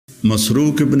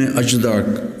مسروق ابن اجدع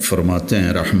فرماتے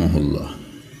ہیں رحمہ اللہ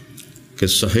کہ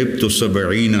صحبت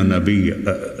 70 نبی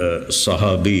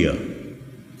صحابیہ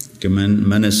کہ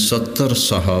میں نے 70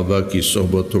 صحابہ کی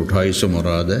صحبت اٹھائی سے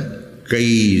مراد ہے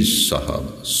کئی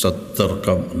صحابہ. 70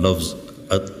 کا لفظ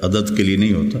عدد کے لیے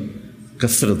نہیں ہوتا،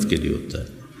 کثرت کے لیے ہوتا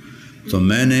ہے. تو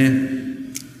میں نے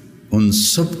ان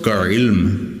سب کا علم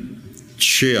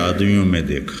 6 آدمیوں میں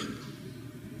دیکھا.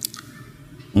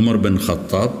 عمر بن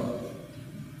خطاب،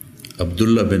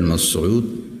 عبداللہ بن مسعود،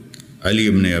 علی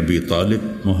بن ابی طالب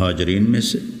مہاجرین میں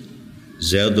سے،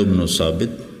 زید بن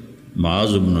ثابت،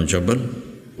 معاذ بن جبل،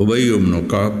 ابی بن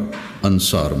کعب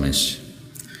انصار میں سے.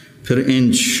 پھر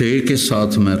ان 6 کے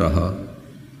ساتھ میں رہا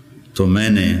تو میں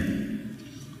نے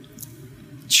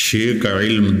 6 کا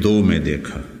علم 2 میں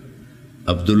دیکھا،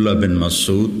 عبداللہ بن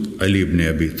مسعود، علی بن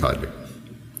ابی طالب.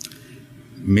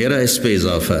 میرا اس پہ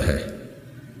اضافہ ہے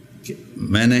کہ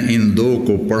میں نے ان 2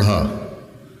 کو پڑھا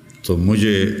تو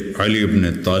مجھے علی بن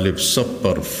طالب سب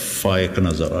پر فائق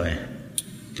نظر آئے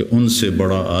کہ ان سے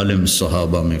بڑا عالم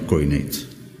صحابہ میں کوئی نہیں تھا،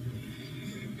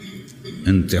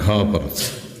 انتہا پر تھا.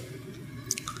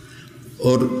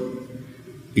 اور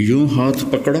یوں ہاتھ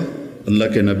پکڑا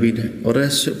اللہ کے نبی نے، اور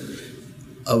ایسے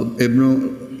اب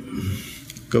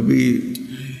کبھی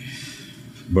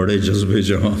بڑے جذبے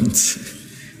جوان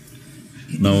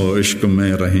تھے، نہ وہ عشق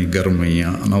میں رہی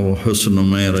گرمیاں، نہ وہ حسن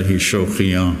میں رہی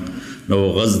شوخیاں، نہ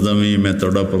وہ غزدمی میں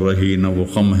تڑپ رہی، نہ وہ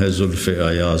خم ہے زلف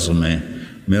ایاز میں.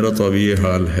 میرا تو اب یہ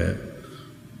حال ہے،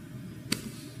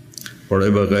 پڑھے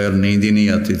بغیر نیند ہی نہیں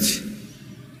آتی تھی.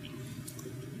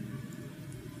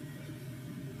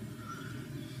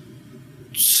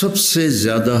 سب سے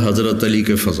زیادہ حضرت علی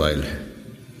کے فضائل ہیں،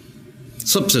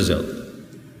 سب سے زیادہ.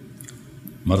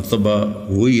 مرتبہ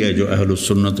وہی ہے جو اہل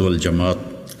السنت والجماعت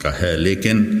کا ہے،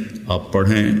 لیکن آپ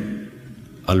پڑھیں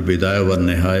البدایہ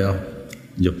والنہایہ،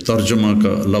 جب ترجمہ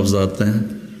کا لفظ آتے ہیں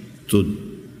تو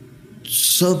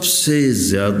سب سے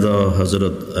زیادہ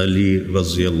حضرت علی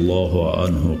رضی اللہ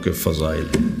عنہ کے فضائل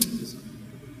ہیں.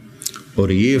 اور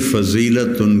یہ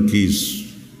فضیلت ان کی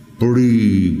بڑی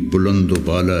بلند و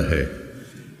بالا ہے.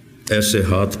 ایسے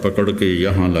ہاتھ پکڑ کے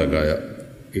یہاں لگایا،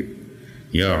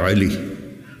 یا علی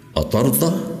اطرت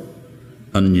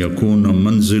ان یکون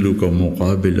منزلک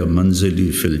مقابل منزلی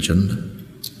فی الجنہ.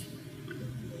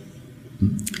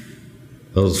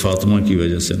 حضرت فاطمہ کی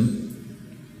وجہ سے نا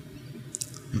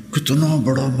کتنا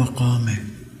بڑا مقام ہے.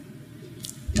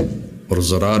 اور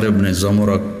زرار ابن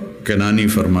زمرہ کنانی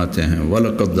فرماتے ہیں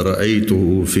وَلَقَدْ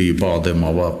رَأَيْتُهُ فِي بَعْضِ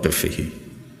مَوَاقِفِهِ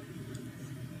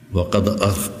وَقَدْ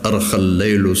أَرْخَى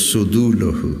اللَّيْلُ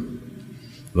سُدُولَهُ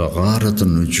وَغَارَتْ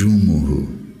نُجُومُهُ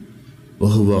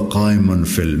وَهُوَ قَائِمٌ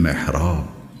فِي الْمِحْرَابِ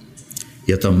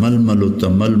يَتَمَلْمَلُ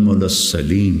تَمَلْمُلَ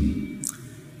السَّلِيمِ.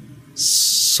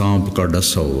 سانپ کا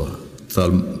ڈسا ہوا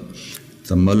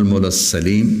تململ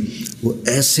السلیم، وہ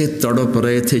ایسے تڑپ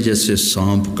رہے تھے جیسے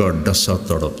سانپ کا ڈسا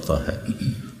تڑپتا ہے.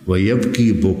 وَيَبْكِي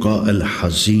بُكَاءَ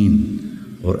الْحَزِينِ،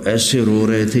 اور ایسے رو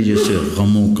رہے تھے جیسے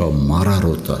غموں کا مارا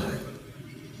روتا ہے.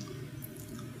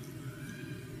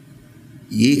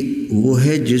 یہ وہ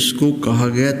ہے جس کو کہا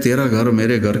گیا تیرا گھر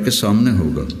میرے گھر کے سامنے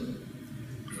ہوگا.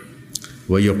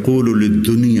 وَيَقُولُ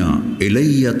لِلدُّنْيَا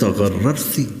إِلَيَّ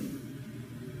تَغَرَّرْتِ،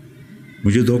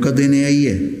 مجھے دھوکہ دینے آئی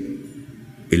ہے.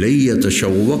 الیہ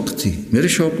تشوقتی، میرے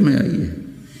شوق میں آئی ہے.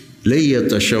 الیہ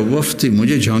تشوفتی،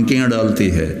 مجھے جھانکیاں ڈالتی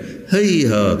ہے.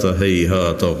 ہیہات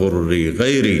غری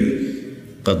غیری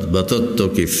قد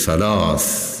بتتک ثلاث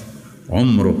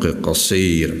عمرک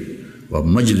قصیر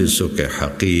ومجلسک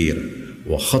حقیر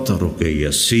وخطرک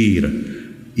یسیر.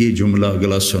 یہ جملہ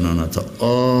اگلا سنانا تھا.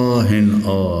 آہن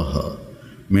آہ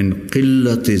من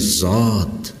قلت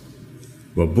الذات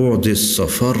وبعد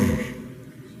السفر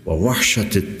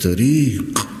ووحشت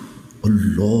الطریق.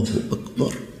 اللہ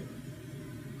اکبر.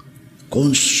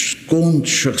 کون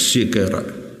شخص یہ کہہ رہا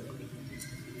ہے؟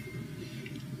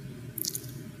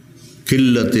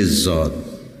 قلت الذات،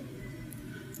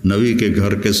 نبی کے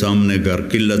گھر کے سامنے گھر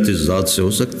قلت الذات سے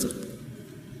ہو سکتا؟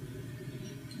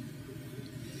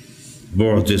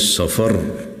 بعد السفر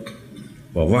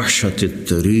ووحشت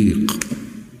الطریق.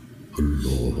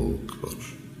 اللہ اکبر.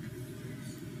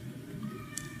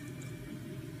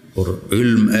 اور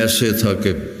علم ایسے تھا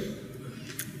کہ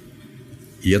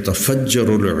یتفجر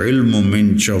العلم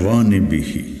من جوانبہ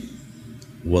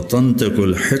وتنطق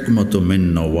الحکمت من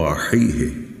نواحیہ.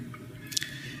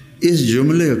 اس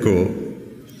جملے کو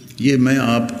یہ میں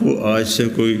آپ کو آج سے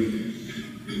کوئی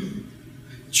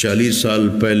 40 سال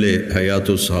پہلے حیات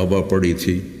الصحابہ پڑھی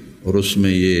تھی، اور اس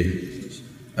میں یہ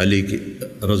علی کی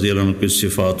رضی اللہ عنہ کی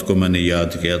صفات کو میں نے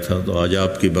یاد کیا تھا، تو آج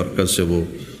آپ کی برکت سے وہ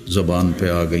زبان پہ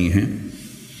آ گئی ہیں.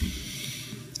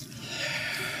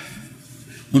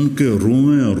 ان کے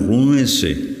روئیں روئیں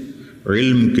سے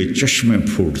علم کے چشمے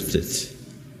پھوٹتے تھے،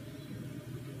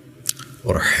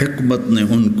 اور حکمت نے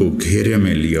ان کو گھیرے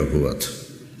میں لیا ہوا تھا۔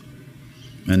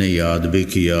 میں نے یاد بھی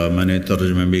کیا، میں نے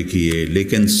ترجمے بھی کیے،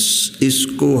 لیکن اس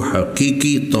کو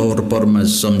حقیقی طور پر میں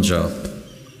سمجھا،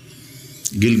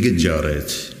 گلگت جا رہے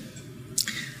تھے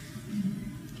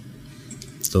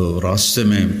تو راستے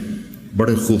میں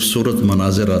بڑے خوبصورت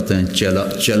مناظر آتے ہیں،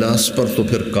 چلاس پر تو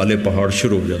پھر کالے پہاڑ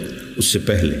شروع ہو جاتے، اس سے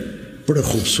پہلے بڑے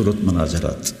خوبصورت مناظر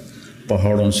آتے،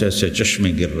 پہاڑوں سے ایسے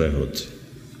چشمے گر رہے ہوتے۔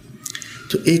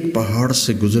 تو ایک پہاڑ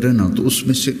سے گزرے نا تو اس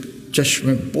میں سے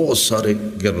چشمے بہت سارے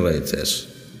گر رہے تھے ایسے،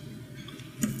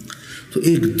 تو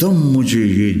ایک دم مجھے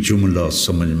یہ جملہ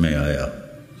سمجھ میں آیا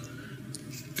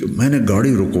کہ میں نے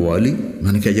گاڑی رکوا لی،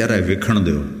 میں نے کہا یار وکھن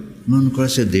دو، میں ان کو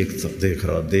ایسے دیکھ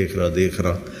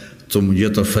رہا تم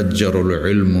یتفجر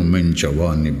العلم من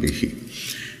جوانبہ،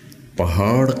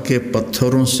 پہاڑ کے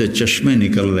پتھروں سے چشمے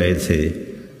نکل رہے تھے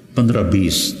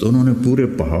 15-20، تو انہوں نے پورے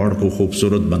پہاڑ کو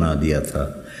خوبصورت بنا دیا تھا۔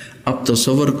 اب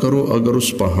تصور کرو اگر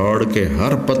اس پہاڑ کے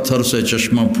ہر پتھر سے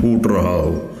چشمہ پھوٹ رہا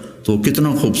ہو تو کتنا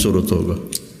خوبصورت ہوگا۔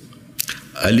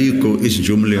 علی کو اس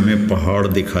جملے میں پہاڑ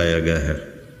دکھایا گیا ہے،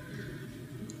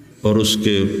 اور اس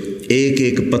کے ایک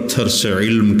ایک پتھر سے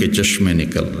علم کے چشمے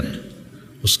نکل رہے ہیں،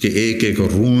 اس کے ایک ایک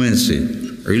روئیں سے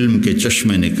علم کے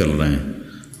چشمے نکل رہے ہیں۔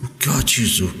 وہ کیا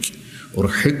چیز ہوگی؟ اور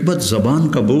حکمت زبان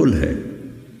کا بول ہے،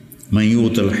 من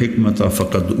یؤت الحکمت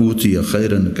فقد اوتی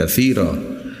خیرا کثیرا،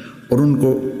 اور ان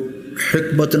کو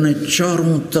حکمت نے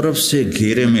چاروں طرف سے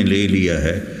گھیرے میں لے لیا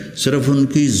ہے۔ صرف ان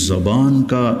کی زبان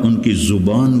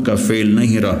کا فعل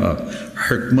نہیں رہا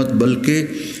حکمت، بلکہ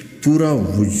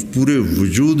پورے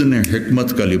وجود نے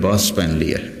حکمت کا لباس پہن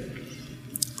لیا ہے۔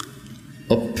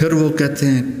 اور پھر وہ کہتے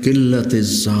ہیں قلت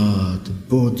الذات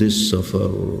بعد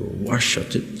السفر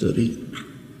وحشت الطریق،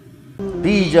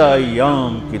 دی جا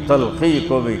ایام کی تلخی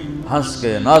کو بھی ہنس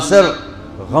کے ناصر،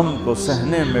 غم کو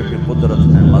سہنے میں بھی قدرت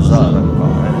نے مزہ رکھا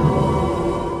ہے۔